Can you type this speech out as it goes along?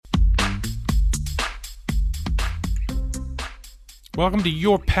Welcome to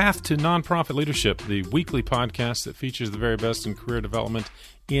Your Path to Nonprofit Leadership, the weekly podcast that features the very best in career development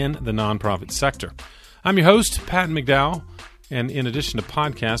in the nonprofit sector. I'm your host, Patton McDowell, and in addition to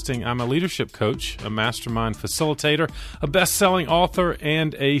podcasting, I'm a leadership coach, a mastermind facilitator, a best-selling author,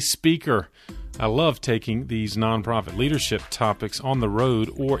 and a speaker. I love taking these nonprofit leadership topics on the road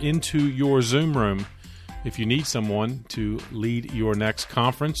or into your Zoom room. If you need someone to lead your next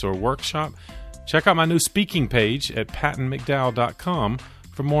conference or workshop, check out my new speaking page at pattonmcdowell.com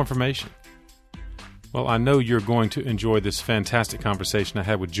for more information. Well, I know you're going to enjoy this fantastic conversation I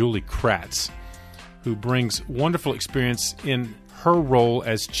had with Julie Kratz, who brings wonderful experience in her role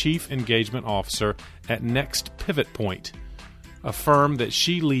as Chief Engagement Officer at Next Pivot Point, a firm that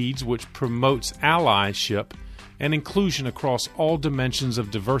she leads which promotes allyship and inclusion across all dimensions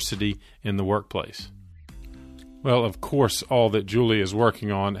of diversity in the workplace. Well, of course, all that Julie is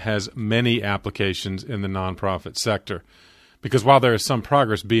working on has many applications in the nonprofit sector, because while there is some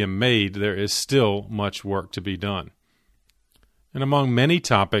progress being made, there is still much work to be done. And among many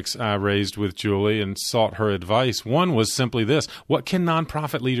topics I raised with Julie and sought her advice, one was simply this: what can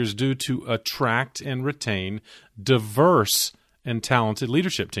nonprofit leaders do to attract and retain diverse and talented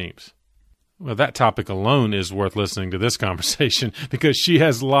leadership teams? Well, that topic alone is worth listening to this conversation because she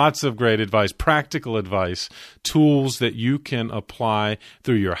has lots of great advice, practical advice, tools that you can apply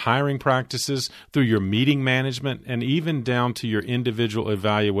through your hiring practices, through your meeting management, and even down to your individual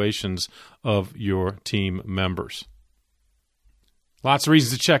evaluations of your team members. Lots of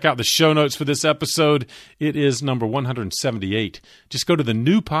reasons to check out the show notes for this episode. It is number 178. Just go to the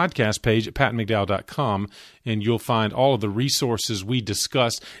new podcast page at pattonmcdowell.com and you'll find all of the resources we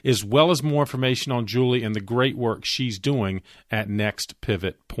discussed, as well as more information on Julie and the great work she's doing at Next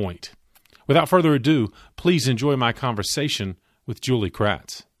Pivot Point. Without further ado, please enjoy my conversation with Julie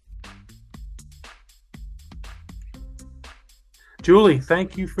Kratz. Julie,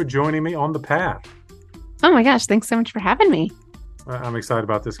 thank you for joining me on the path. Oh my gosh, thanks so much for having me. I'm excited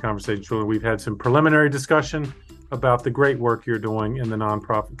about this conversation, Julie. We've had some preliminary discussion about the great work you're doing in the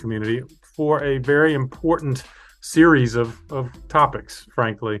nonprofit community for a very important series of topics,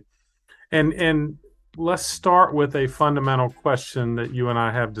 frankly. And let's start with a fundamental question that you and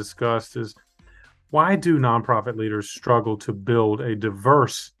I have discussed is, why do nonprofit leaders struggle to build a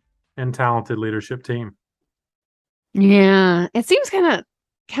diverse and talented leadership team? Yeah, it seems kind of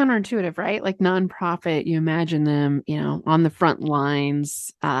counterintuitive, right? Like nonprofit, you imagine them, on the front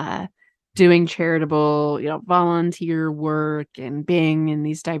lines, doing charitable, volunteer work and being in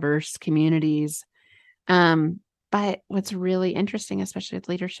these diverse communities. But what's really interesting, especially with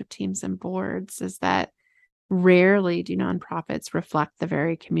leadership teams and boards, is that rarely do nonprofits reflect the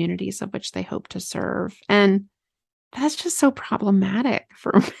very communities of which they hope to serve. And that's just so problematic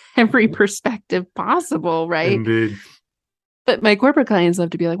from every perspective possible, right? Indeed. But my corporate clients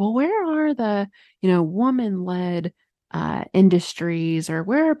love to be like, well, where are the, woman-led industries, or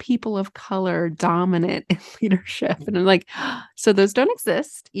where are people of color dominant in leadership? And I'm like, so those don't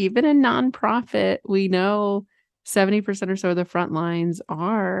exist. Even in nonprofit, we know 70% or so of the front lines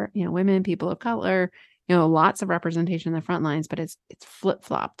are, women, people of color, lots of representation in the front lines, but it's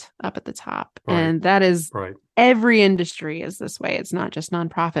flip-flopped up at the top. Right. And that is right. Every industry is this way. It's not just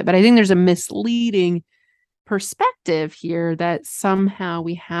nonprofit, but I think there's a misleading perspective here that somehow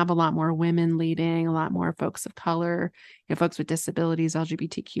we have a lot more women leading, a lot more folks of color, folks with disabilities,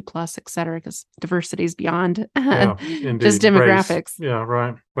 LGBTQ plus, et cetera, because diversity is beyond just demographics. Race. Yeah,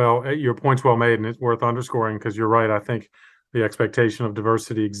 right. Well, your point's well made, and it's worth underscoring because you're right. I think the expectation of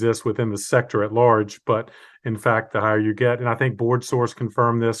diversity exists within the sector at large, but in fact, the higher you get, and I think BoardSource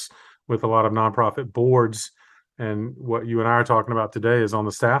confirmed this with a lot of nonprofit boards, and what you and I are talking about today is on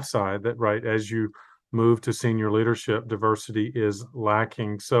the staff side, that right, as you move to senior leadership, diversity is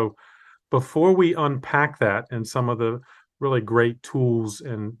lacking. So before we unpack that and some of the really great tools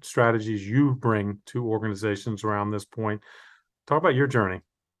and strategies you bring to organizations around this point, talk about your journey.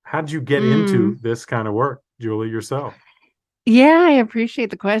 How did you get into this kind of work, Julie, yourself? Yeah, I appreciate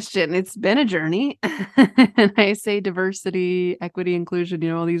the question. It's been a journey. And I say diversity, equity, inclusion,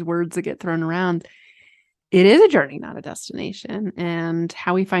 all these words that get thrown around. It is a journey, not a destination. And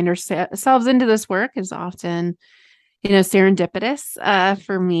how we find ourselves into this work is often, serendipitous.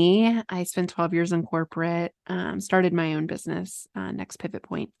 For me, I spent 12 years in corporate, started my own business, Next Pivot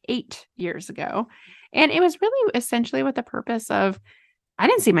Point, 8 years ago. And it was really essentially with the purpose of I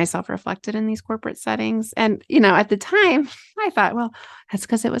didn't see myself reflected in these corporate settings. And, at the time, I thought, well, that's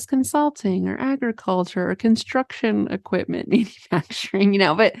because it was consulting or agriculture or construction equipment manufacturing,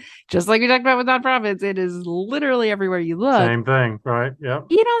 but just like we talked about with nonprofits, it is literally everywhere you look. Same thing, right? Yep.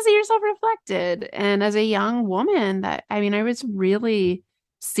 You don't see yourself reflected. And as a young woman, I was really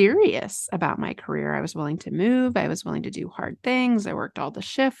serious about my career. I was willing to move. I was willing to do hard things. I worked all the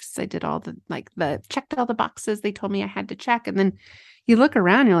shifts. I did all checked all the boxes they told me I had to check. And then you look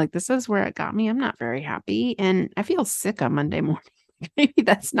around, you're like, this is where it got me. I'm not very happy. And I feel sick on Monday morning. Maybe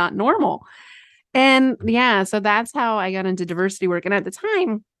that's not normal. And yeah, so that's how I got into diversity work. And at the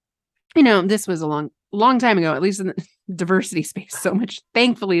time, this was a long time ago, at least in the diversity space. So much,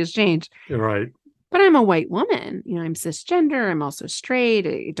 thankfully, has changed. Right. But I'm a white woman. I'm cisgender. I'm also straight.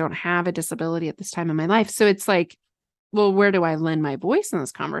 I don't have a disability at this time in my life. So it's like, well, where do I lend my voice in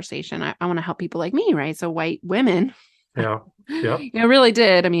this conversation? I want to help people like me, right? So white women, Yeah. Yep. really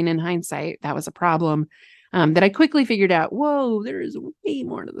did. I mean, in hindsight, that was a problem that I quickly figured out. Whoa, there is way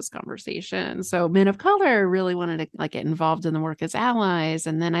more to this conversation. So men of color really wanted to get involved in the work as allies.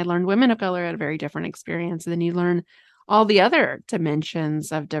 And then I learned women of color had a very different experience. And then you learn all the other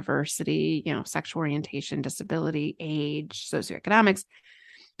dimensions of diversity, sexual orientation, disability, age, socioeconomics.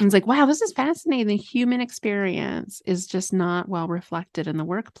 And it's like, wow, this is fascinating. The human experience is just not well reflected in the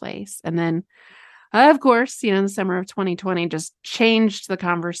workplace. And then, of course, the summer of 2020 just changed the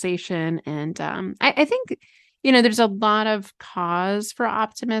conversation. And I think, there's a lot of cause for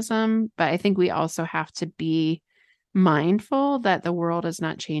optimism, but I think we also have to be mindful that the world is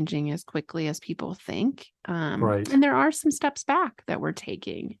not changing as quickly as people think. Right. And there are some steps back that we're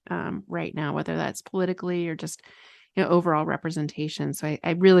taking right now, whether that's politically or just overall representation. So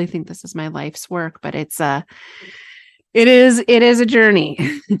I really think this is my life's work, but it is a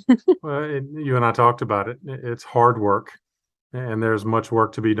journey. Well, you and I talked about it. It's hard work, and there's much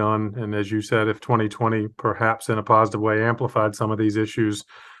work to be done. And as you said, if 2020 perhaps in a positive way amplified some of these issues,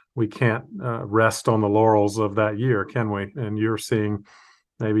 we can't rest on the laurels of that year, can we? And you're seeing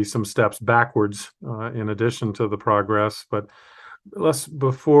maybe some steps backwards in addition to the progress. But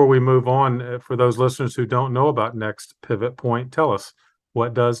before we move on, for those listeners who don't know about Next Pivot Point, tell us,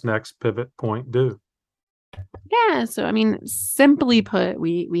 what does Next Pivot Point do? Yeah. So, simply put,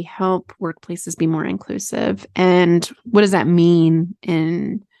 we help workplaces be more inclusive. And what does that mean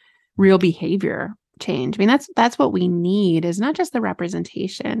in real behavior change? That's what we need, is not just the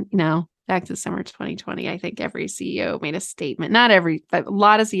representation. Back to summer 2020, I think every CEO made a statement. Not every, but a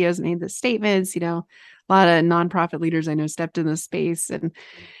lot of CEOs made the statements. A lot of nonprofit leaders I know stepped in this space, and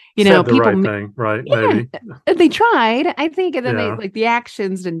said the people right thing, right? Yeah, maybe they tried, I think, and then Yeah. they the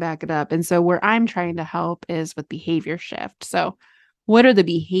actions didn't back it up. And so where I'm trying to help is with behavior shift. So what are the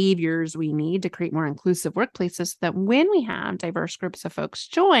behaviors we need to create more inclusive workplaces so that when we have diverse groups of folks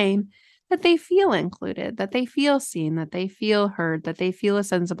join, that they feel included, that they feel seen, that they feel heard, that they feel a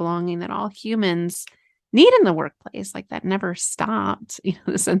sense of belonging that all humans need in the workplace, like that never stopped.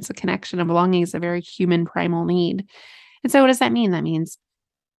 The sense of connection and belonging is a very human primal need. And so what does that mean? That means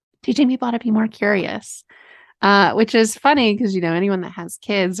teaching people how to be more curious, which is funny because, anyone that has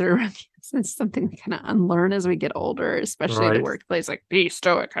kids or it's something we kind of unlearn as we get older, especially in the workplace, like be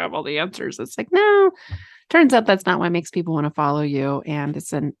stoic, have all the answers. It's like, no, turns out that's not what makes people want to follow you. And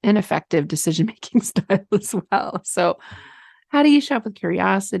it's an ineffective decision-making style as well. So how do you show up with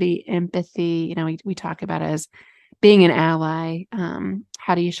curiosity, empathy? We talk about it as being an ally.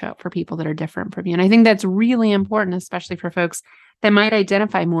 How do you show up for people that are different from you? And I think that's really important, especially for folks that might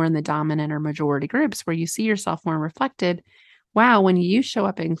identify more in the dominant or majority groups where you see yourself more reflected. Wow, when you show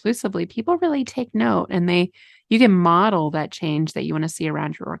up inclusively, people really take note, and you can model that change that you want to see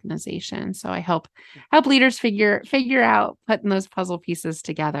around your organization. So I help leaders figure out putting those puzzle pieces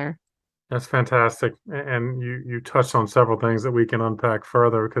together. That's fantastic. And you touched on several things that we can unpack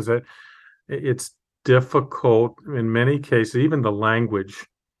further, because it's difficult in many cases, even the language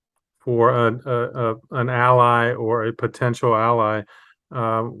for an ally or a potential ally.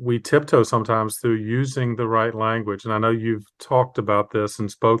 We tiptoe sometimes through using the right language. And I know you've talked about this and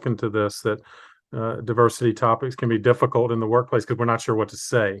spoken to this, that diversity topics can be difficult in the workplace because we're not sure what to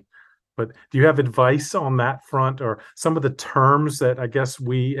say. But do you have advice on that front, or some of the terms that I guess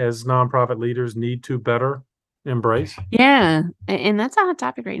we as nonprofit leaders need to better embrace? Yeah. And that's a hot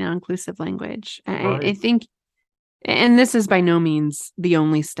topic right now, inclusive language. Right. I think, and this is by no means the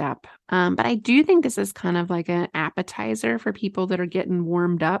only step, but I do think this is kind of like an appetizer for people that are getting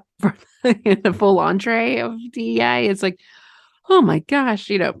warmed up for the full entree of DEI. It's like, oh my gosh,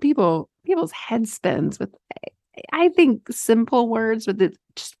 people's head spins with, I think, simple words, but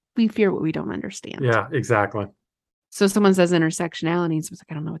just we fear what we don't understand. Yeah, exactly. So someone says intersectionality, and someone's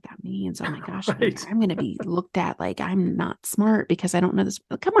like, I don't know what that means. Oh my gosh, Right. I'm going to be looked at like I'm not smart because I don't know this.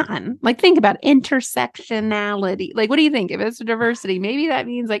 Come on. Like, think about intersectionality. Like, what do you think? If it's diversity, maybe that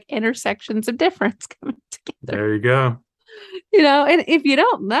means like intersections of difference coming together. There you go. And if you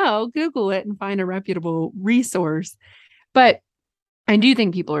don't know, Google it and find a reputable resource. But I do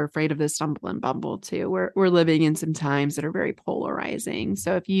think people are afraid of this stumble and bumble too. We're living in some times that are very polarizing.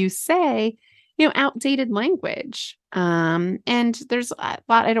 So if you say, outdated language, and there's a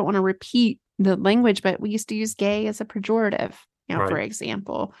lot, I don't want to repeat the language, but we used to use gay as a pejorative, for Right.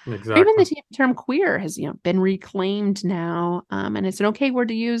 example, or even Exactly. the term queer has, been reclaimed now. And it's an okay word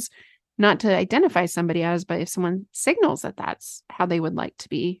to use, not to identify somebody as, but if someone signals that that's how they would like to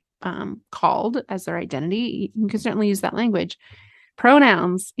be called as their identity, you can certainly use that language.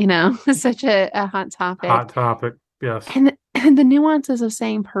 Pronouns, is such a hot topic. Hot topic. Yes. And the nuances of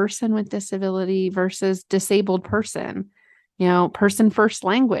saying person with disability versus disabled person, person first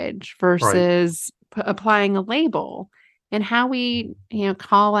language Right. versus applying a label, and how we,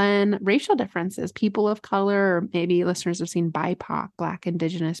 call in racial differences, people of color, or maybe listeners have seen BIPOC, Black,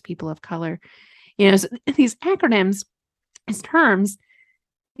 Indigenous, people of color. So these acronyms, these terms,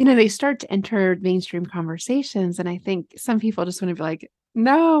 they start to enter mainstream conversations. And I think some people just want to be like,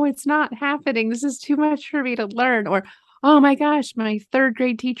 no, it's not happening. This is too much for me to learn. Or, oh my gosh, my third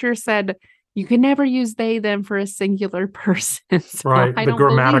grade teacher said you can never use they, them for a singular person. So Right. I The don't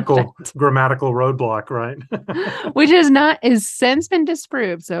believe that. grammatical roadblock, right? Which is since been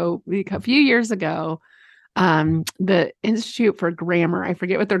disproved. So a few years ago, the Institute for Grammar, I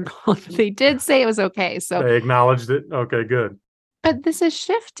forget what they're called, but they did say it was okay. So They acknowledged it. Okay, good. but this is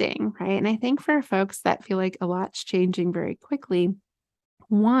shifting, right? And I think for folks that feel like a lot's changing very quickly,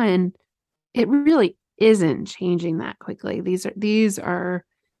 one, it really isn't changing that quickly. These are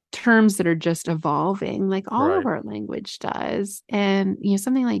terms that are just evolving, like all of Right. our language does. And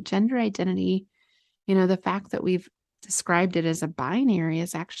something like gender identity, the fact that we've described it as a binary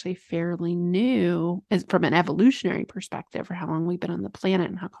is actually fairly new as from an evolutionary perspective, for how long we've been on the planet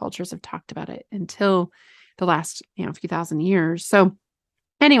and how cultures have talked about it until the last few thousand years. So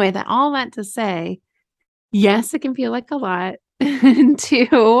anyway, all that to say, yes, it can feel like a lot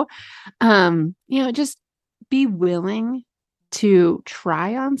to just be willing to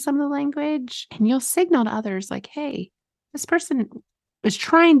try on some of the language, and you'll signal to others like, hey, this person is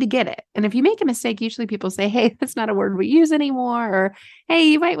trying to get it. And if you make a mistake, usually people say, hey, that's not a word we use anymore, or hey,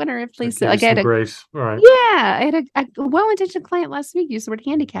 you might want to replace it. Give you Like some grace. Right. I had a well-intentioned client last week use the word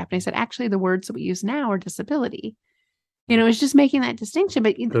handicap, and I said, actually, the words that we use now are disability. It's just making that distinction.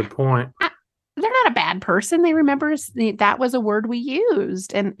 But Good point. they're not a bad person. They remember that was a word we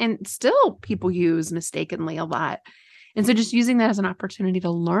used, and still people use mistakenly a lot. And so just using that as an opportunity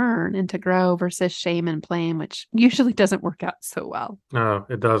to learn and to grow versus shame and blame, which usually doesn't work out so well. No,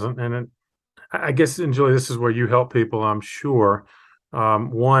 it doesn't. And I guess, and Julie, this is where you help people, I'm sure.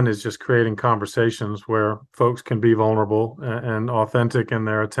 One is just creating conversations where folks can be vulnerable and authentic in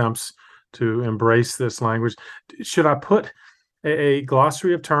their attempts to embrace this language. Should I put a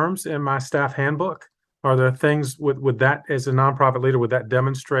glossary of terms in my staff handbook? Are there things with that, as a nonprofit leader, would that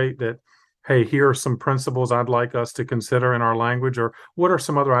demonstrate that, hey, here are some principles I'd like us to consider in our language? Or what are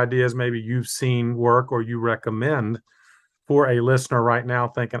some other ideas maybe you've seen work or you recommend for a listener right now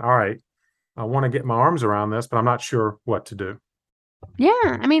thinking, all right, I want to get my arms around this, but I'm not sure what to do? Yeah,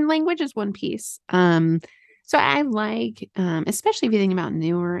 I mean, language is one piece. So I like, especially if you think about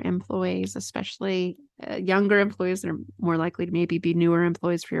newer employees, especially younger employees that are more likely to maybe be newer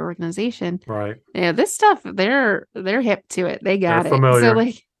employees for your organization. Right. Yeah, this stuff, they're hip to it. They They're got it. So familiar.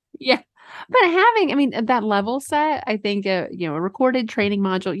 like, yeah. But having, I mean, that level set, I think, a recorded training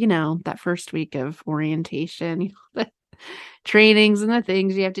module, that first week of orientation, the trainings and the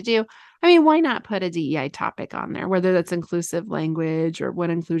things you have to do. I mean, why not put a DEI topic on there, whether that's inclusive language or what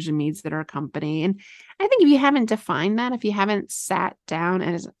inclusion means at our company? And I think if you haven't defined that, if you haven't sat down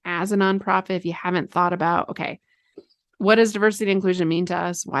as a nonprofit, if you haven't thought about, okay, what does diversity and inclusion mean to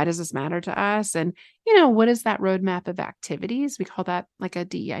us? Why does this matter to us? And, what is that roadmap of activities? We call that like a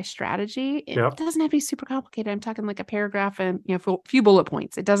DEI strategy. It Yep. doesn't have to be super complicated. I'm talking like a paragraph and, a few bullet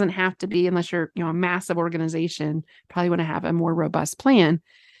points. It doesn't have to be, unless you're, a massive organization, probably want to have a more robust plan.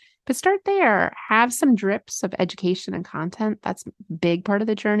 But start there. Have some drips of education and content. That's a big part of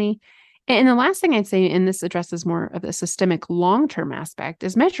the journey. And the last thing I'd say, and this addresses more of the systemic long-term aspect,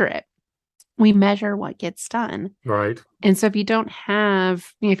 is measure it. We measure what gets done. Right. And so if you don't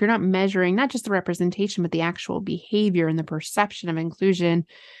have, if you're not measuring not just the representation, but the actual behavior and the perception of inclusion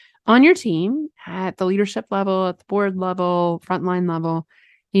on your team at the leadership level, at the board level, frontline level,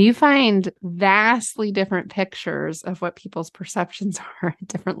 You find vastly different pictures of what people's perceptions are at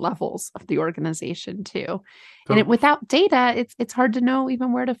different levels of the organization too. And So, without data, it's hard to know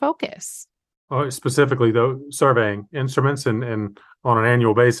even where to focus. specifically, though, surveying instruments and on an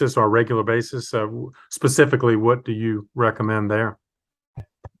annual basis or a regular basis, specifically, what do you recommend there?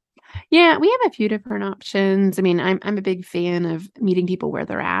 Yeah, we have a few different options. I mean, I'm a big fan of meeting people where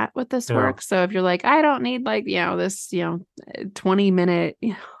they're at with this Yeah. work. So if you're like, I don't need like, this, 20-minute,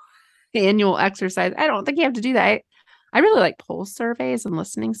 annual exercise, I don't think you have to do that. I really like pulse surveys and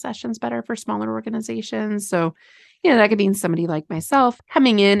listening sessions better for smaller organizations. So, that could mean somebody like myself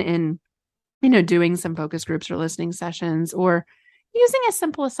coming in and, doing some focus groups or listening sessions or using a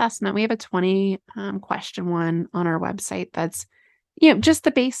simple assessment. We have a 20 question one on our website that's just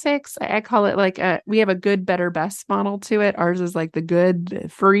the basics. I call it like we have a good, better, best model to it. Ours is like the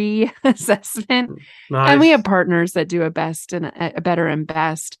good free assessment. And we have Nice. partners that do a best and a better and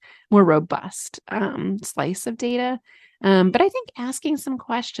best, more robust slice of data. But I think asking some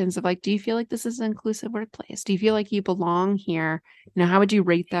questions of like, do you feel like this is an inclusive workplace? Do you feel like you belong here? How would you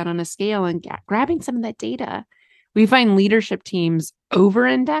rate that on a scale and grabbing some of that data? We find leadership teams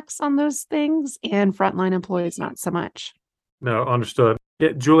over-index on those things and frontline employees not so much. No, understood.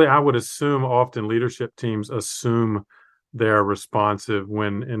 Julie, I would assume often leadership teams assume they're responsive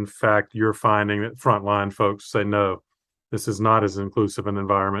when, in fact, you're finding that frontline folks say, no, this is not as inclusive an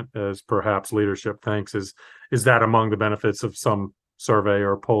environment as perhaps leadership thinks. Is that among the benefits of some survey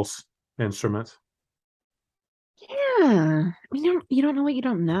or pulse instruments? Yeah. I mean, you don't know what you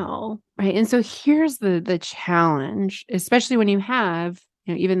don't know, right? And so here's the challenge, especially when you have,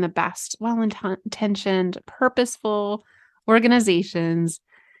 even the best, well-intentioned, purposeful organizations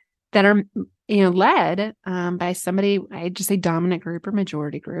that are, led by somebody, I just say dominant group or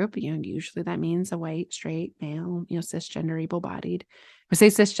majority group. Usually that means a white, straight, male, cisgender, able-bodied. I say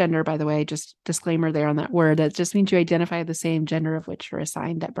cisgender, by the way, just disclaimer there on that word. That just means you identify the same gender of which you're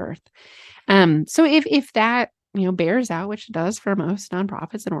assigned at birth. So if that bears out, which it does for most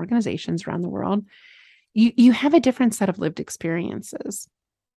nonprofits and organizations around the world, you have a different set of lived experiences.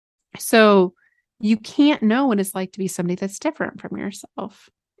 So you can't know what it's like to be somebody that's different from yourself.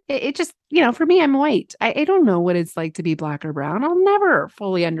 It just, for me, I'm white. I don't know what it's like to be Black or brown. I'll never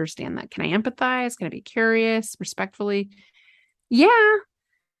fully understand that. Can I empathize? Can I be curious, respectfully? Yeah.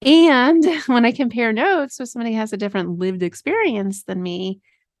 And when I compare notes with somebody who has a different lived experience than me,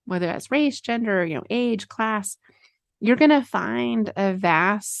 whether that's race, gender, age, class, you're going to find a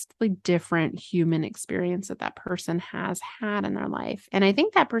vastly different human experience that person has had in their life. And I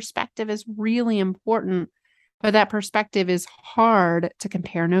think that perspective is really important, but that perspective is hard to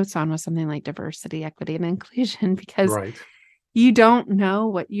compare notes on with something like diversity, equity, and inclusion because Right. you don't know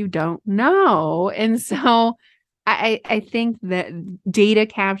what you don't know. And so I think that data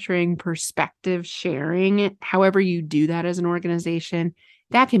capturing, perspective sharing, however you do that as an organization,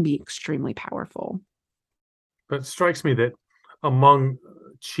 that can be extremely powerful. But it strikes me that among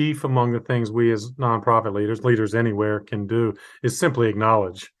among the things we as nonprofit leaders anywhere can do is simply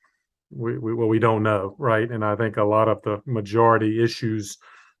acknowledge what we don't know, right? And I think a lot of the majority issues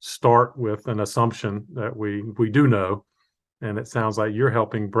start with an assumption that we do know. And it sounds like you're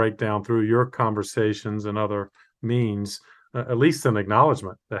helping break down through your conversations and other means, at least an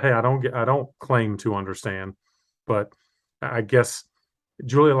acknowledgement that, hey, I don't claim to understand, but I guess,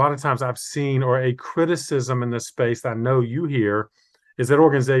 Julie, a lot of times I've seen, or a criticism in this space that I know you hear, is that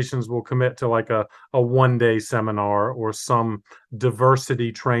organizations will commit to like a 1 day seminar or some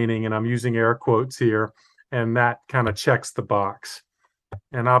diversity training, and I'm using air quotes here, and that kind of checks the box.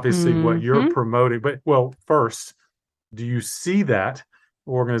 And obviously what you're promoting, but well, first, do you see that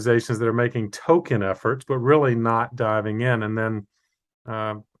organizations that are making token efforts, but really not diving in, and then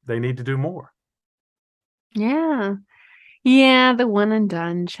they need to do more? Yeah. Yeah, the one and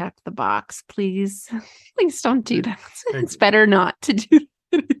done, check the box, please. Please don't do that. It's better not to do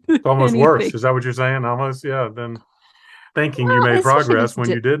It's almost worse. anything. Is that what you're saying? Almost, yeah. Then thinking you Well, made especially if progress it's when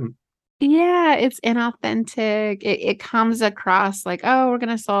you didn't. yeah, it's inauthentic. It comes across like, oh, we're going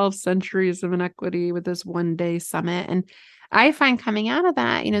to solve centuries of inequity with this 1 day summit. And I find coming out of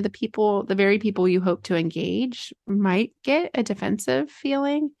that, the very people you hope to engage might get a defensive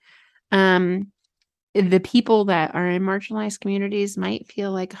feeling. The people that are in marginalized communities might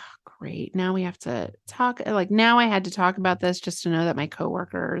feel like, oh, great, now we have to talk. Like, now I had to talk about this just to know that my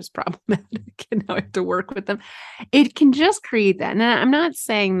coworker is problematic and now I have to work with them. It can just create that. And I'm not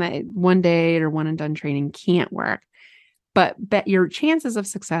saying that 1 day or one and done training can't work, but your chances of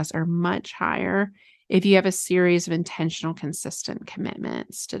success are much higher if you have a series of intentional, consistent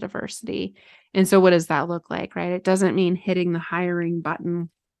commitments to diversity. And so what does that look like, right? It doesn't mean hitting the hiring button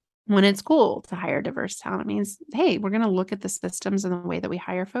when it's cool to hire diverse talent. It means, hey, we're going to look at the systems and the way that we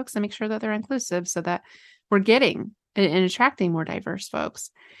hire folks and make sure that they're inclusive so that we're getting and attracting more diverse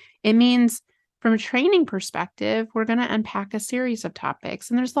folks. It means from a training perspective, we're going to unpack a series of topics.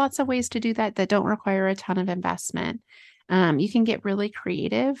 And there's lots of ways to do that don't require a ton of investment. You can get really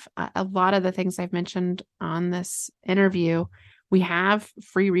creative. A lot of the things I've mentioned on this interview, we have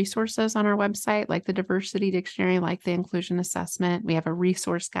free resources on our website, like the diversity dictionary, like the inclusion assessment. We have a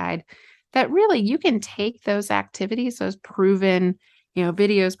resource guide that really you can take those activities, those proven,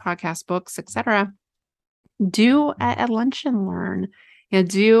 videos, podcasts, books, etc. Do a lunch and learn,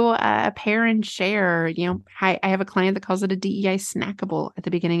 do a pair and share. I have a client that calls it a DEI snackable at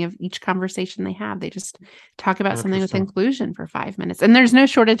the beginning of each conversation they have. They just talk about something with inclusion for 5 minutes. And there's no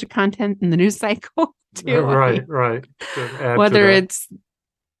shortage of content in the news cycle too. Right. Whether it's,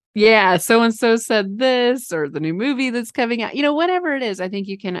 so-and-so said this, or the new movie that's coming out, whatever it is, I think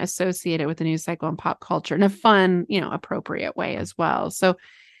you can associate it with the news cycle and pop culture in a fun, appropriate way as well. So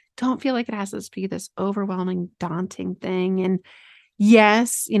don't feel like it has to be this overwhelming, daunting thing. And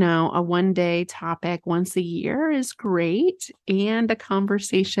yes, a one-day topic once a year is great. And a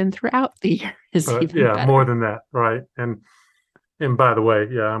conversation throughout the year is even better. More than that. Right. And by the way,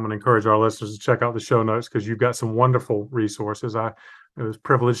 I'm going to encourage our listeners to check out the show notes because you've got some wonderful resources. I was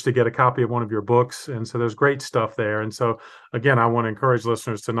privileged to get a copy of one of your books. And so there's great stuff there. And so, again, I want to encourage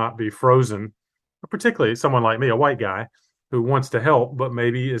listeners to not be frozen, particularly someone like me, a white guy who wants to help, but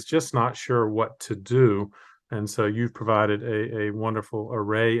maybe is just not sure what to do. And so you've provided a wonderful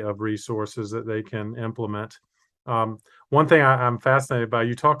array of resources that they can implement. One thing I'm fascinated by,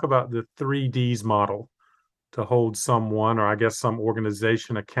 you talk about the 3Ds model to hold someone, or I guess some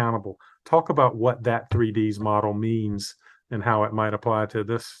organization, accountable. Talk about what that 3Ds model means and how it might apply to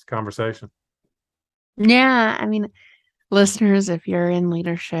this conversation. Yeah, I mean, listeners, if you're in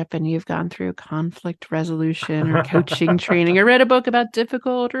leadership and you've gone through conflict resolution or coaching training or read a book about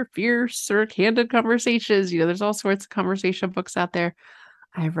difficult or fierce or candid conversations, there's all sorts of conversation books out there.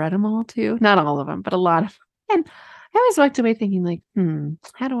 I've read them all too. Not all of them, but a lot of them. And I always walked away thinking like,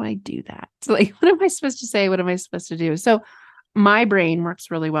 how do I do that? So like, what am I supposed to say? What am I supposed to do? So my brain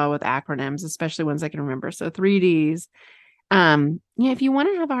works really well with acronyms, especially ones I can remember. So 3Ds. If you want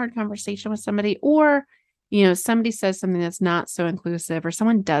to have a hard conversation with somebody, or somebody says something that's not so inclusive, or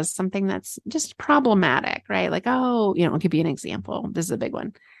someone does something that's just problematic, right? Like, I'll give you an example. This is a big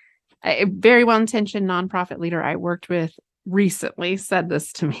one. A very well-intentioned nonprofit leader I worked with recently said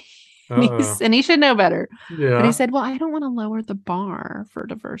this to me. And he should know better. Yeah. But he said, well, I don't want to lower the bar for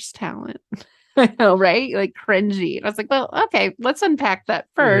diverse talent. I know, right? Like cringy. And I was like, well, okay, let's unpack that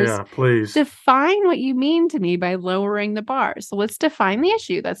first. Yeah, please. Define what you mean to me by lowering the bar. So let's define the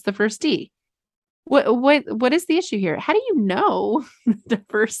issue. That's the first D. What is the issue here? How do you know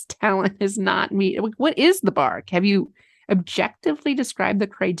diverse talent is not meet? What is the bar? Have you objectively described the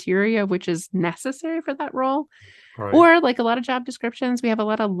criteria which is necessary for that role? Right. Or like a lot of job descriptions, we have a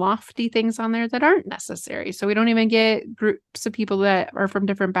lot of lofty things on there that aren't necessary. So we don't even get groups of people that are from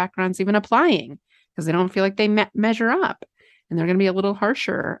different backgrounds even applying because they don't feel like they measure up. And they're going to be a little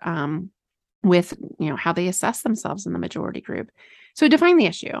harsher with how they assess themselves in the majority group. So define the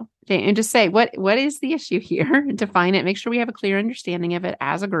issue, okay, and just say what is the issue here. Define it. Make sure we have a clear understanding of it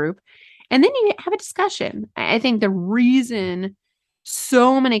as a group, and then you have a discussion. I think the reason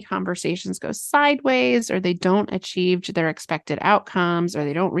so many conversations go sideways, or they don't achieve their expected outcomes, or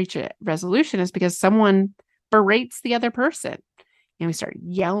they don't reach a resolution, is because someone berates the other person. We start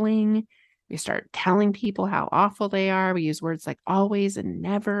yelling. We start telling people how awful they are. We use words like always and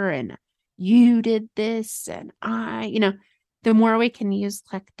never, and you did this, and I, the more we can use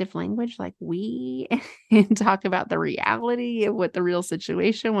collective language like we and talk about the reality of what the real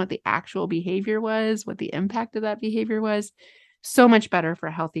situation, what the actual behavior was, what the impact of that behavior was, so much better for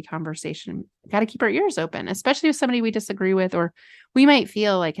a healthy conversation. Got to keep our ears open, especially with somebody we disagree with, or we might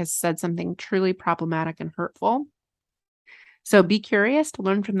feel like has said something truly problematic and hurtful. So be curious to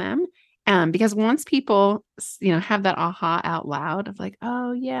learn from them. Because once people, have that aha out loud of like,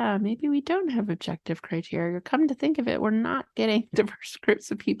 oh yeah, maybe we don't have objective criteria. Come to think of it, we're not getting diverse groups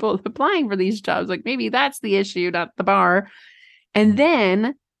of people applying for these jobs. Like maybe that's the issue, not the bar. And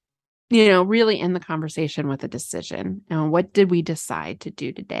then, really end the conversation with a decision. And what did we decide to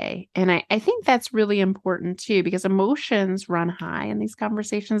do today? And I think that's really important too, because emotions run high in these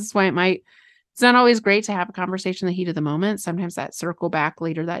conversations. That's why it's not always great to have a conversation in the heat of the moment. Sometimes that circle back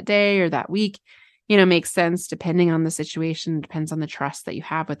later that day or that week, makes sense depending on the situation, depends on the trust that you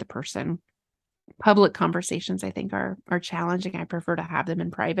have with the person. public conversations, I think, are challenging. I prefer to have them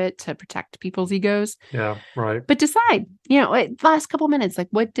in private to protect people's egos. Yeah, right. But decide, last couple minutes, like,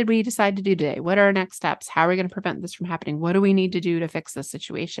 what did we decide to do today? What are our next steps? How are we going to prevent this from happening? What do we need to do to fix this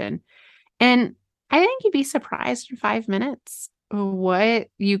situation? And I think you'd be surprised in 5 minutes what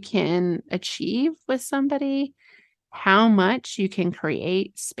you can achieve with somebody, how much you can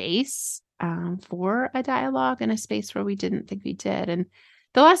create space for a dialogue and a space where we didn't think we did. And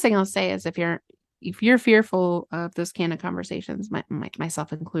the last thing I'll say is if you're fearful of those kind of conversations,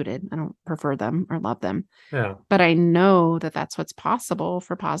 myself included, I don't prefer them or love them. Yeah. But I know that that's what's possible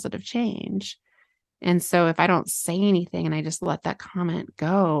for positive change. And so if I don't say anything and I just let that comment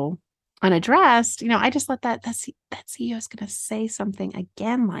go unaddressed, I just let that CEO is going to say something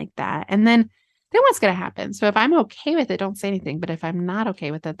again like that. And then what's going to happen? So if I'm okay with it, don't say anything. But if I'm not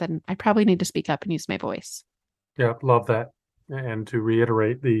okay with it, then I probably need to speak up and use my voice. Yeah, love that. And to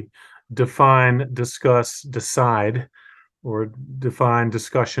reiterate, the define, discuss, decide, or define,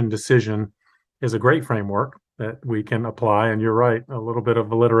 discussion, decision is a great framework that we can apply. And you're right, a little bit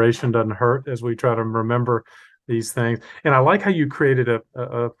of alliteration doesn't hurt as we try to remember these things. And I like how you created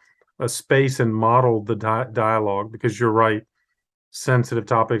a space and modeled the dialogue, because you're right. Sensitive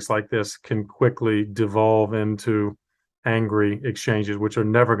topics like this can quickly devolve into angry exchanges, which are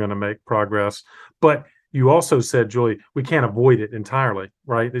never going to make progress. But you also said, Julie, we can't avoid it entirely,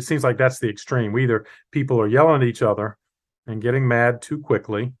 right? It seems like that's the extreme. Either people are yelling at each other and getting mad too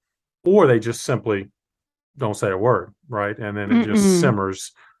quickly, or they just simply don't say a word, right? And then it just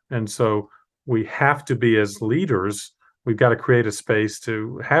simmers. And so we have to be, as leaders, we've got to create a space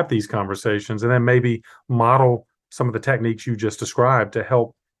to have these conversations, and then maybe model some of the techniques you just described to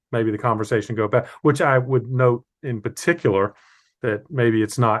help maybe the conversation go back, which I would note in particular that maybe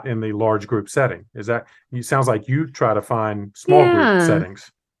it's not in the large group setting. It sounds like you try to find small group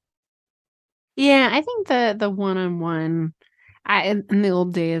settings. Yeah, I think the one-on-one, in the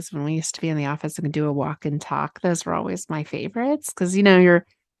old days when we used to be in the office and do a walk and talk, those were always my favorites because, you're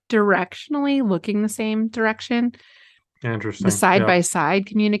directionally looking the same direction. Interesting. The side-by-side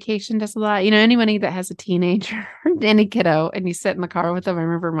communication does a lot. Anybody that has a teenager or any kiddo and you sit in the car with them. I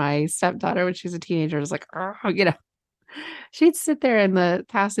remember my stepdaughter when she was a teenager was like, she'd sit there in the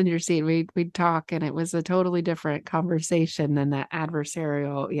passenger seat. We'd talk, and it was a totally different conversation than that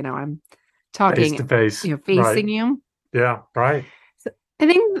adversarial, I'm talking face to face, facing right. you. Yeah, right. So I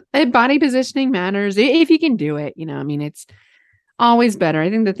think body positioning matters if you can do it. It's always better. I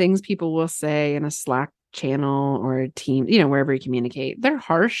think the things people will say in a Slack channel or a team, wherever you communicate, they're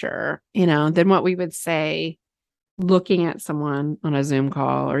harsher, than what we would say looking at someone on a Zoom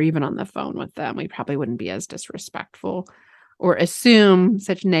call or even on the phone with them. We probably wouldn't be as disrespectful or assume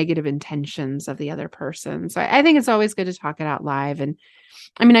such negative intentions of the other person. So I think it's always good to talk it out live. And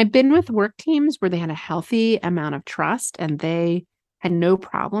I've been with work teams where they had a healthy amount of trust and they had no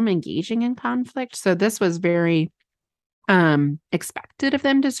problem engaging in conflict. So this was very expected of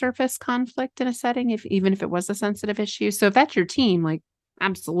them to surface conflict in a setting, even if it was a sensitive issue. So if that's your team, like,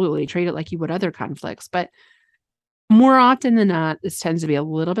 absolutely treat it like you would other conflicts. But more often than not, this tends to be a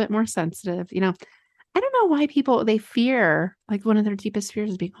little bit more sensitive. I don't know why people, they fear, like one of their deepest fears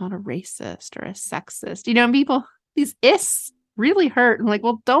is being called a racist or a sexist. And people, these ists really hurt. I'm like,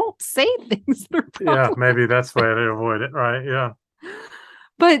 well, don't say things that are yeah, maybe that's the way to avoid it, right? Yeah.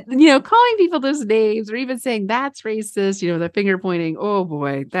 But, calling people those names or even saying that's racist, the finger pointing, oh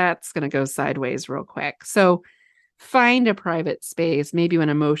boy, that's going to go sideways real quick. So find a private space, maybe when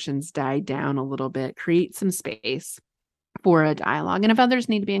emotions die down a little bit, create some space for a dialogue. And if others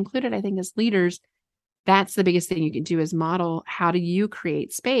need to be included, I think as leaders, that's the biggest thing you can do is model how do you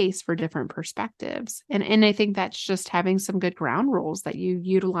create space for different perspectives. And I think that's just having some good ground rules that you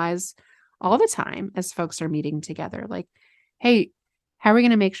utilize all the time as folks are meeting together. Like, hey, how are we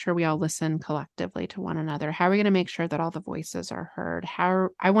going to make sure we all listen collectively to one another? How are we going to make sure that all the voices are heard?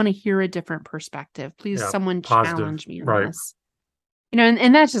 I want to hear a different perspective. Please, someone challenge me on this.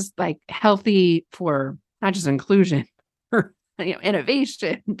 And that's just like healthy for not just inclusion, for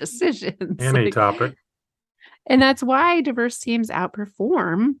innovation, decisions. Any topic. And that's why diverse teams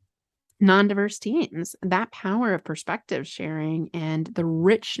outperform non-diverse teams. That power of perspective sharing and the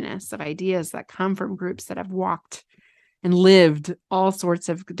richness of ideas that come from groups that have walked and lived all sorts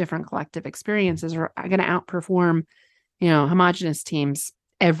of different collective experiences are going to outperform, homogenous teams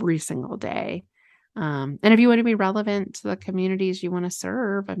every single day. And if you want to be relevant to the communities you want to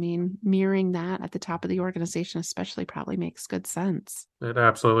serve, mirroring that at the top of the organization especially probably makes good sense. It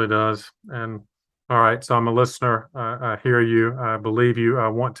absolutely does. And all right, so I'm a listener. I hear you. I believe you. I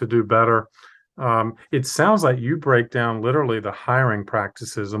want to do better. It sounds like you break down literally the hiring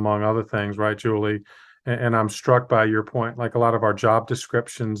practices, among other things, right, Julie? And I'm struck by your point. Like a lot of our job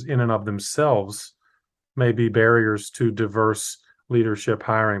descriptions, in and of themselves, may be barriers to diverse leadership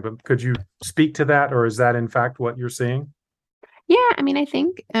hiring. But could you speak to that, or is that in fact what you're seeing? Yeah, I mean, I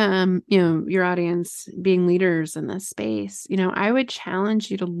think your audience being leaders in this space, I would challenge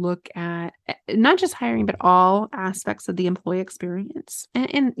you to look at not just hiring, but all aspects of the employee experience.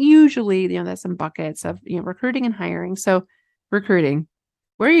 And usually, that's some buckets of recruiting and hiring. So recruiting,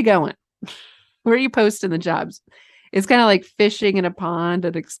 where are you going? Where are you posting the jobs? It's kind of like fishing in a pond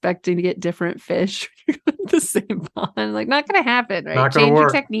and expecting to get different fish the same pond. Like, not going to happen, right? Not going to Change your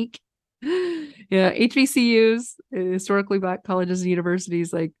work. technique. Yeah, HBCUs, historically Black colleges and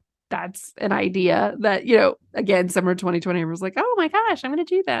universities, like that's an idea that, again, summer 2020 was like, oh my gosh, I'm going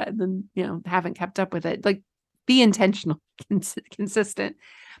to do that. And then, haven't kept up with it. Like, be intentional, consistent.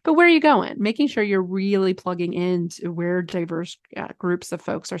 But where are you going? Making sure you're really plugging into where diverse groups of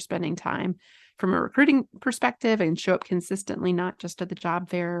folks are spending time from a recruiting perspective and show up consistently, not just at the job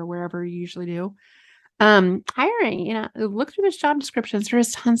fair or wherever you usually do. Hiring, look through those job descriptions.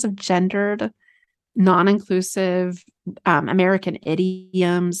 There's tons of gendered, non-inclusive, American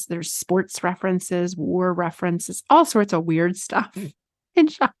idioms. There's sports references, war references, all sorts of weird stuff in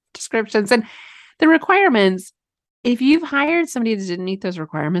job descriptions. And the requirements, if you've hired somebody that didn't meet those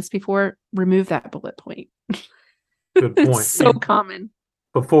requirements before, remove that bullet point. Good point. It's so common.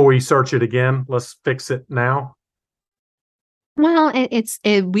 Before we search it again, let's fix it now. Well,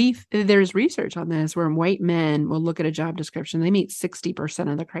 there's research on this where white men will look at a job description. They meet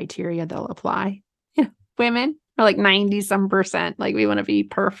 60% of the criteria they'll apply. Yeah. Women are like 90 some percent. Like, we want to be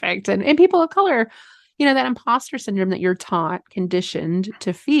perfect. And people of color, that imposter syndrome that you're taught, conditioned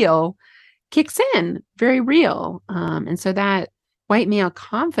to feel kicks in, very real. And so that white male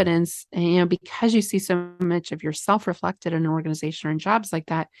confidence, because you see so much of yourself reflected in an organization or in jobs like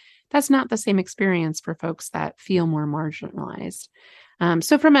that, that's not the same experience for folks that feel more marginalized.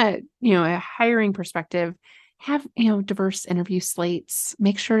 So from a hiring perspective, have diverse interview slates.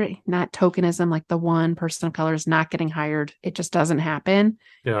 Make sure not tokenism, like the one person of color is not getting hired. It just doesn't happen.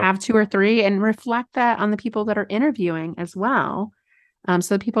 Yeah. Have 2 or 3 and reflect that on the people that are interviewing as well.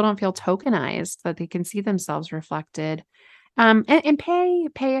 So that people don't feel tokenized, that they can see themselves reflected. And pay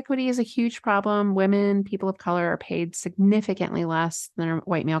equity is a huge problem. Women, people of color are paid significantly less than their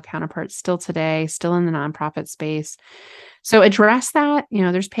white male counterparts still today, still in the nonprofit space. So address that.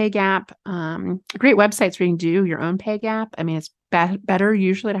 There's pay gap. Great websites where you can do your own pay gap. I mean, it's better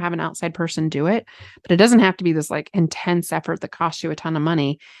usually to have an outside person do it, but it doesn't have to be this like intense effort that costs you a ton of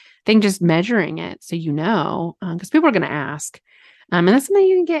money. I think just measuring it so because people are going to ask. And that's something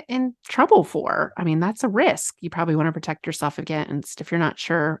you can get in trouble for. I mean, that's a risk. You probably want to protect yourself against if you're not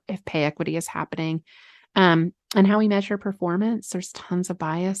sure if pay equity is happening. And how we measure performance. There's tons of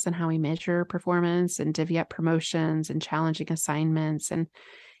bias in how we measure performance and divvy up promotions and challenging assignments. And,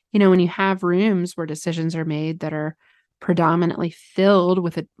 when you have rooms where decisions are made that are predominantly filled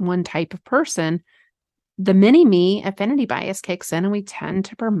with one type of person, the mini-me affinity bias kicks in, and we tend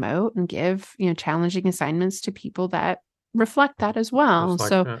to promote and give, challenging assignments to people that reflect that as well. Like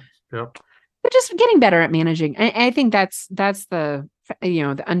so that. Yep. But just getting better at managing. I think that's the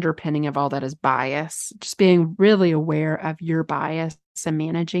the underpinning of all that is bias. Just being really aware of your bias and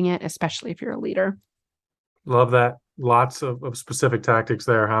managing it, especially if you're a leader. Love that. Lots of specific tactics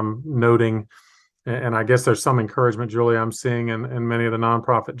there. I'm noting, and I guess there's some encouragement, Julie, I'm seeing in many of the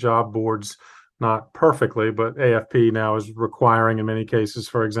nonprofit job boards, not perfectly, but AFP now is requiring in many cases,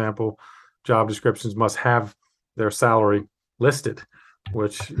 for example, job descriptions must have their salary listed,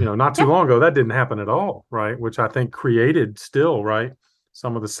 which, not too long ago, that didn't happen at all, right? Which I think created still, right,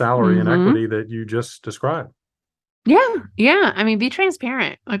 some of the salary inequity that you just described. Yeah. I mean, be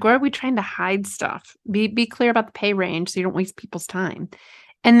transparent. Like, why are we trying to hide stuff? Be clear about the pay range so you don't waste people's time.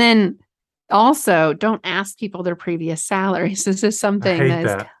 And then also don't ask people their previous salaries. This is something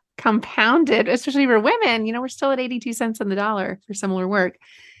that's compounded, especially for women. We're still at 82 cents on the dollar for similar work.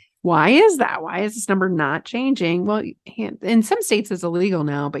 Why is that? Why is this number not changing? Well, in some states it's illegal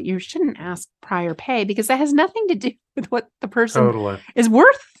now, but you shouldn't ask prior pay because that has nothing to do with what the person is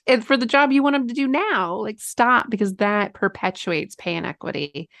worth for the job you want them to do now. Like, stop, because that perpetuates pay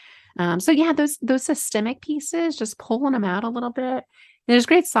inequity. So yeah, those systemic pieces, just pulling them out a little bit. There's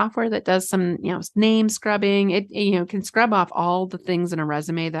great software that does some, name scrubbing. It, can scrub off all the things in a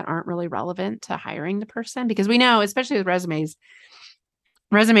resume that aren't really relevant to hiring the person, because we know, especially with resumes,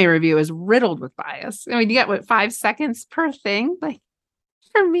 resume review is riddled with bias. I mean, you got 5 seconds per thing. Like,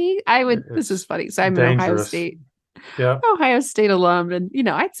 for me, this is funny. So I'm in Ohio State. Yeah. Ohio State alum. And,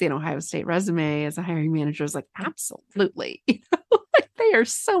 I'd see an Ohio State resume as a hiring manager. I was like, absolutely. Like, they are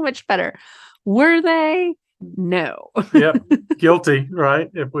so much better. Were they? No. Yep. Guilty, right?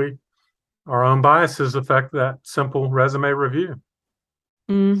 Our own biases affect that simple resume review.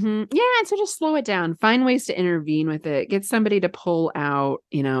 Yeah, and so just slow it down. Find ways to intervene with it. Get somebody to pull out,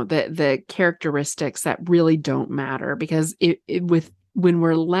 the characteristics that really don't matter. Because when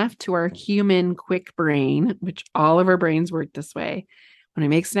we're left to our human quick brain, which all of our brains work this way, when we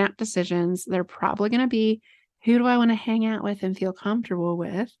make snap decisions, they're probably going to be, who do I want to hang out with and feel comfortable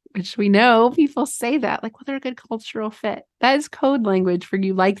with? Which we know people say that, like, well, they're a good cultural fit. That is code language for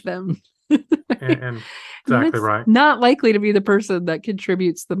you like them. And exactly right. Not likely to be the person that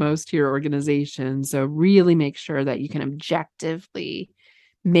contributes the most to your organization. So really make sure that you can objectively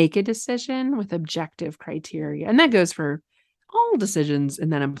make a decision with objective criteria. And that goes for all decisions in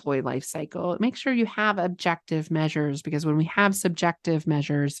that employee life cycle. Make sure you have objective measures, because when we have subjective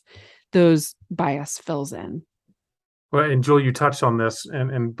measures, those bias fills in. Well, and Julie, you touched on this,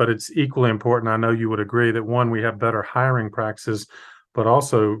 but it's equally important. I know you would agree that one, we have better hiring practices, but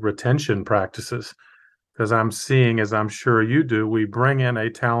also retention practices. Because I'm seeing, as I'm sure you do, we bring in a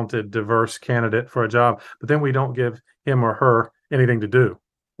talented, diverse candidate for a job, but then we don't give him or her anything to do,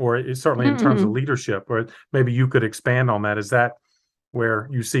 or certainly in terms of leadership. Or maybe you could expand on that. Is that where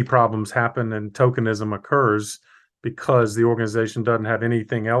you see problems happen and tokenism occurs because the organization doesn't have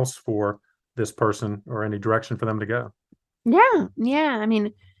anything else for this person or any direction for them to go? Yeah. I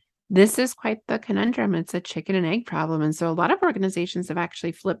mean, this is quite the conundrum. It's a chicken and egg problem. And so a lot of organizations have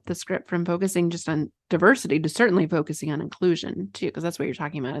actually flipped the script from focusing just on diversity to certainly focusing on inclusion too, because that's what you're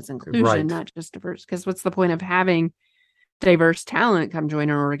talking about, is inclusion, Right. not just diverse. Because what's the point of having diverse talent come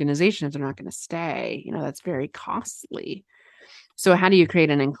join our organization if they're not going to stay? That's very costly. So how do you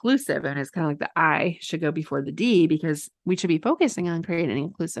create an inclusive? And it's kind of like the I should go before the D, because we should be focusing on creating an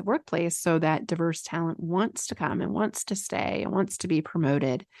inclusive workplace so that diverse talent wants to come and wants to stay and wants to be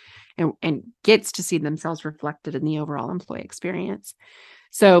promoted and gets to see themselves reflected in the overall employee experience.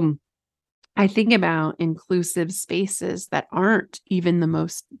 So I think about inclusive spaces that aren't even the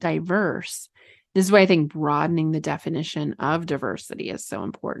most diverse. This is why I think broadening the definition of diversity is so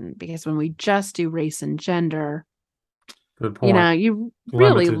important, because when we just do race and gender, Good point. you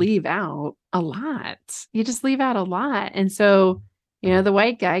really Limited. leave out a lot. You just leave out a lot. And so, the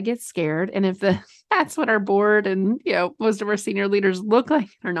white guy gets scared. And if that's what our board and, most of our senior leaders look like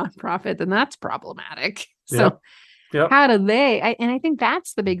in our nonprofit, then that's problematic. So Yep. how do I think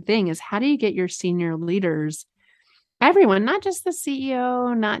that's the big thing, is how do you get your senior leaders, everyone, not just the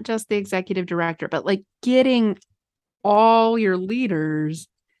CEO, not just the executive director, but like getting all your leaders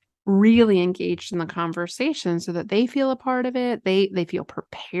really engaged in the conversation so that they feel a part of it. They feel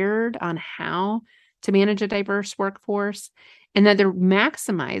prepared on how to manage a diverse workforce, and that they're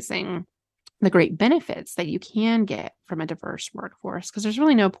maximizing the great benefits that you can get from a diverse workforce. Because there's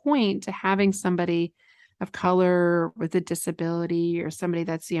really no point to having somebody of color with a disability or somebody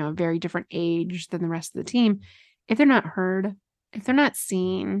that's, a very different age than the rest of the team if they're not heard, if they're not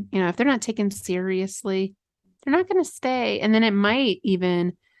seen, if they're not taken seriously, they're not going to stay. And then it might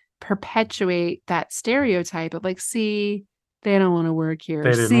even perpetuate that stereotype of like, see, they don't want to work here.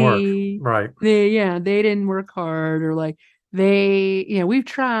 They didn't work. Right. They didn't work hard, or like we've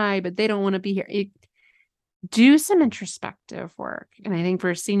tried, but they don't want to be here. Do some introspective work. And I think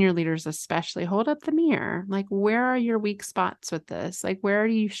for senior leaders, especially, hold up the mirror. Like, where are your weak spots with this? Like, where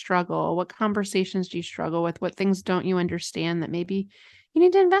do you struggle? What conversations do you struggle with? What things don't you understand that maybe you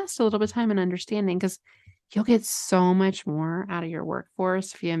need to invest a little bit of time in understanding? Because you'll get so much more out of your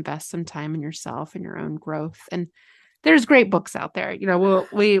workforce if you invest some time in yourself and your own growth. And there's great books out there. We go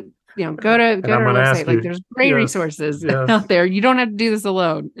to our website. Like, there's great resources out there. You don't have to do this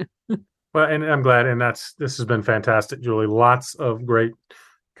alone. Well, and I'm glad, and this has been fantastic, Julie. Lots of great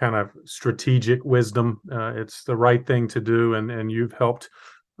kind of strategic wisdom. It's the right thing to do, and you've helped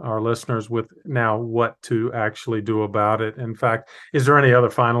our listeners with now what to actually do about it. In fact, is there any other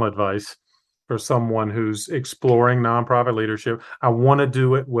final advice for someone who's exploring nonprofit leadership? I want to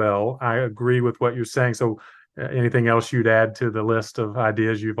do it well. I agree with what you're saying. So anything else you'd add to the list of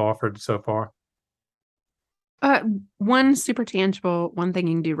ideas you've offered so far? One super tangible, one thing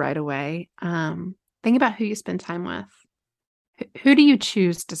you can do right away. Think about who you spend time with. Who do you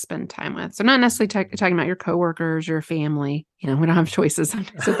choose to spend time with? So not necessarily talking about your coworkers, your family. We don't have choices on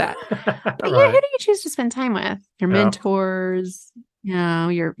that. But Right. Who do you choose to spend time with? Your mentors,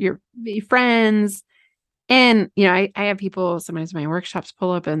 your friends. And, I have people sometimes in my workshops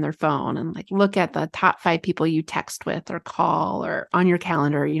pull up in their phone and like look at the top 5 people you text with or call or on your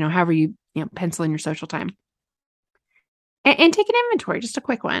calendar, however you pencil in your social time. And take an inventory, just a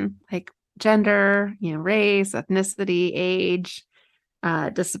quick one, like gender, race, ethnicity, age,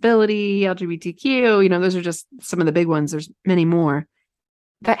 disability, LGBTQ, those are just some of the big ones. There's many more.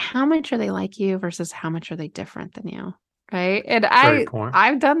 But how much are they like you versus how much are they different than you? Right. And Great point.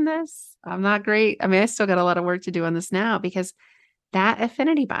 I've done this. I'm not great. I mean, I still got a lot of work to do on this now because that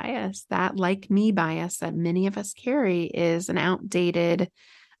affinity bias, that like me bias that many of us carry is an outdated,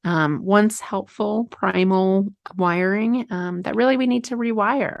 once helpful primal wiring that really we need to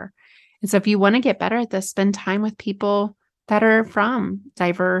rewire. And so if you want to get better at this, spend time with people that are from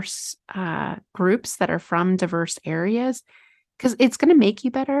diverse groups, that are from diverse areas, because it's going to make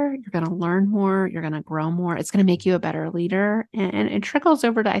you better. You're going to learn more. You're going to grow more. It's going to make you a better leader. And it trickles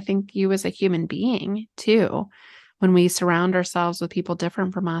over to, I think, you as a human being too. When we surround ourselves with people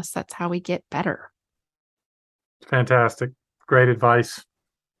different from us, that's how we get better. Fantastic. Great advice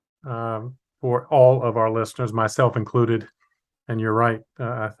for all of our listeners, myself included. And you're right.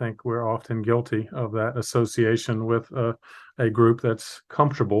 I think we're often guilty of that association with a group that's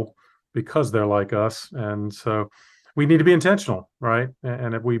comfortable because they're like us. And so we need to be intentional, right?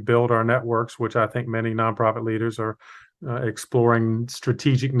 And if we build our networks, which I think many nonprofit leaders are exploring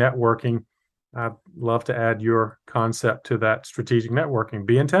strategic networking, I'd love to add your concept to that strategic networking.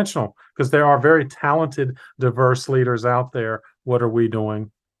 Be intentional because there are very talented, diverse leaders out there. What are we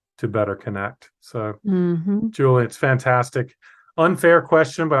doing to better connect? So, Julie, it's fantastic. Unfair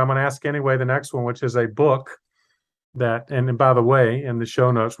question, but I'm going to ask anyway the next one, which is a book that, and by the way, in the show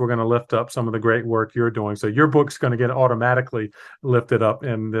notes, we're going to lift up some of the great work you're doing. So your book's going to get automatically lifted up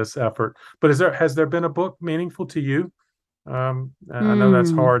in this effort. But has there been a book meaningful to you? I know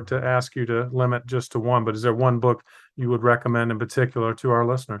that's hard to ask you to limit just to one, but is there one book you would recommend in particular to our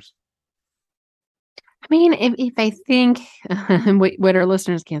listeners? I mean, if I think what our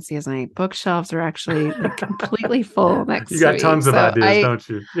listeners can't see is my bookshelves are actually completely full next to me. You got tons of ideas, don't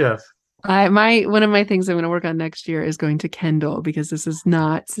you? Yes. One of my things I'm going to work on next year is going to Kindle because this is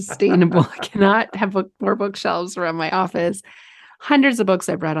not sustainable. I cannot have more bookshelves around my office. Hundreds of books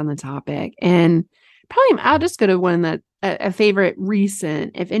I've read on the topic, and probably I'll just go to one that a favorite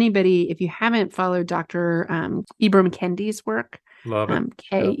recent. If you haven't followed Dr. Ibram Kendi's work, love it.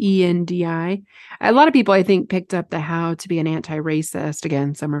 Kendi. A lot of people I think picked up the How to Be an Anti-Racist,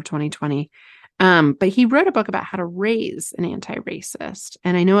 again, summer of 2020. But he wrote a book about how to raise an anti-racist.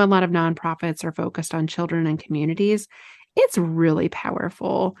 And I know a lot of nonprofits are focused on children and communities. It's really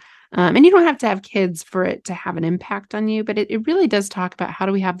powerful. And you don't have to have kids for it to have an impact on you, but it really does talk about how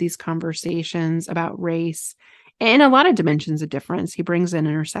do we have these conversations about race and a lot of dimensions of difference. He brings in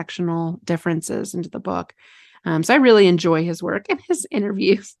intersectional differences into the book. So I really enjoy his work and his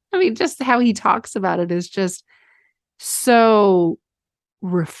interviews. I mean, just how he talks about it is just so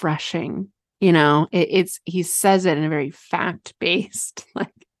refreshing. He says it in a very fact-based,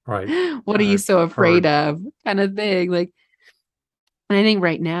 like, right. What are you so afraid of kind of thing. Like, and I think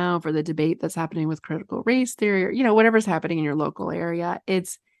right now for the debate that's happening with critical race theory or, whatever's happening in your local area,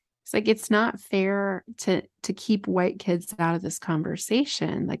 it's like, it's not fair to keep white kids out of this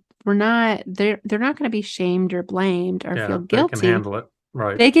conversation. Like they're not going to be shamed or blamed or feel guilty. They can handle it.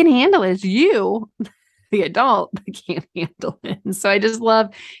 Right. They can handle it. It's you, the adult, that can't handle it. And so I just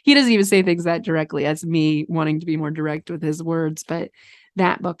love, he doesn't even say things that directly as me wanting to be more direct with his words. But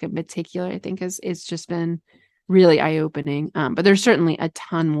that book in particular, I think it's just been really eye-opening. But there's certainly a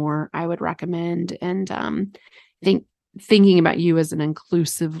ton more I would recommend. And I think thinking about you as an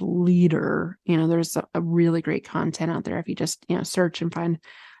inclusive leader, there's a really great content out there. If you just, search and find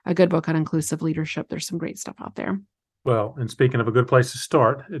a good book on inclusive leadership, there's some great stuff out there. Well, and speaking of a good place to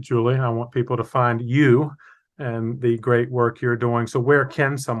start, Julie, I want people to find you and the great work you're doing. So where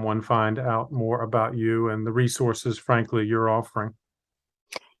can someone find out more about you and the resources, frankly, you're offering?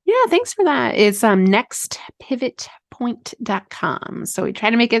 Yeah, thanks for that. It's nextpivotpoint.com. So we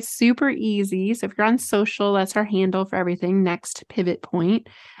try to make it super easy. So if you're on social, that's our handle for everything, Next Pivot Point.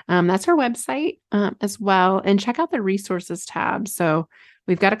 That's our website as well. And check out the resources tab. So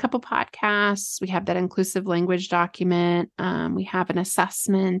we've got a couple podcasts. We have that inclusive language document. We have an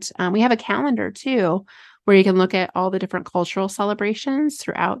assessment. We have a calendar too, where you can look at all the different cultural celebrations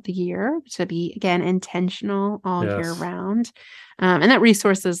throughout the year to be, again, intentional all year round. And that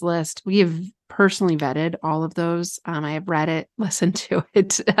resources list, we have personally vetted all of those. I have read it, listened to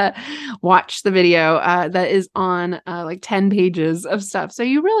it, watched the video that is on like 10 pages of stuff. So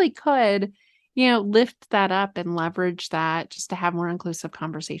you really could, lift that up and leverage that just to have more inclusive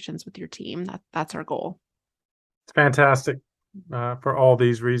conversations with your team. That's our goal. It's fantastic for all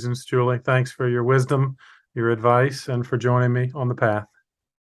these reasons, Julie. Thanks for your wisdom, your advice, and for joining me on the path.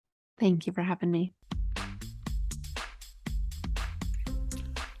 Thank you for having me.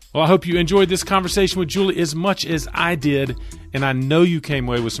 Well, I hope you enjoyed this conversation with Julie as much as I did, and I know you came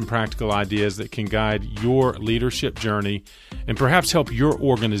away with some practical ideas that can guide your leadership journey and perhaps help your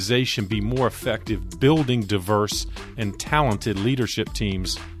organization be more effective building diverse and talented leadership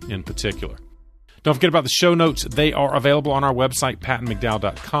teams in particular. Don't forget about the show notes. They are available on our website,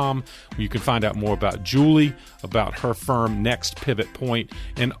 pattonmcdowell.com, where you can find out more about Julie, about her firm, Next Pivot Point,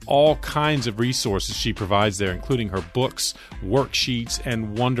 and all kinds of resources she provides there, including her books, worksheets,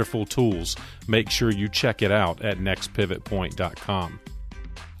 and wonderful tools. Make sure you check it out at nextpivotpoint.com.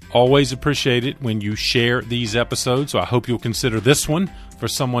 Always appreciate it when you share these episodes, so I hope you'll consider this one for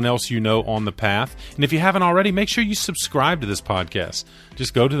someone else you know on the path. And if you haven't already, make sure you subscribe to this podcast.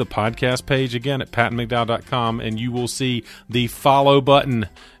 Just go to the podcast page again at pattonmcdowell.com and you will see the follow button,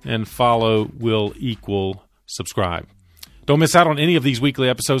 and follow will equal subscribe. Don't miss out on any of these weekly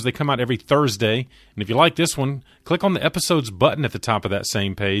episodes. They come out every Thursday. And if you like this one, click on the episodes button at the top of that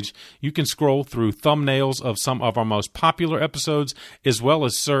same page. You can scroll through thumbnails of some of our most popular episodes, as well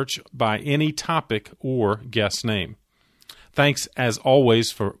as search by any topic or guest name. Thanks, as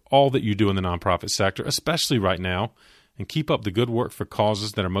always, for all that you do in the nonprofit sector, especially right now, and keep up the good work for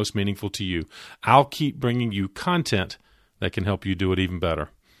causes that are most meaningful to you. I'll keep bringing you content that can help you do it even better.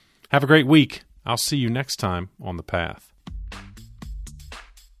 Have a great week. I'll see you next time on The Path.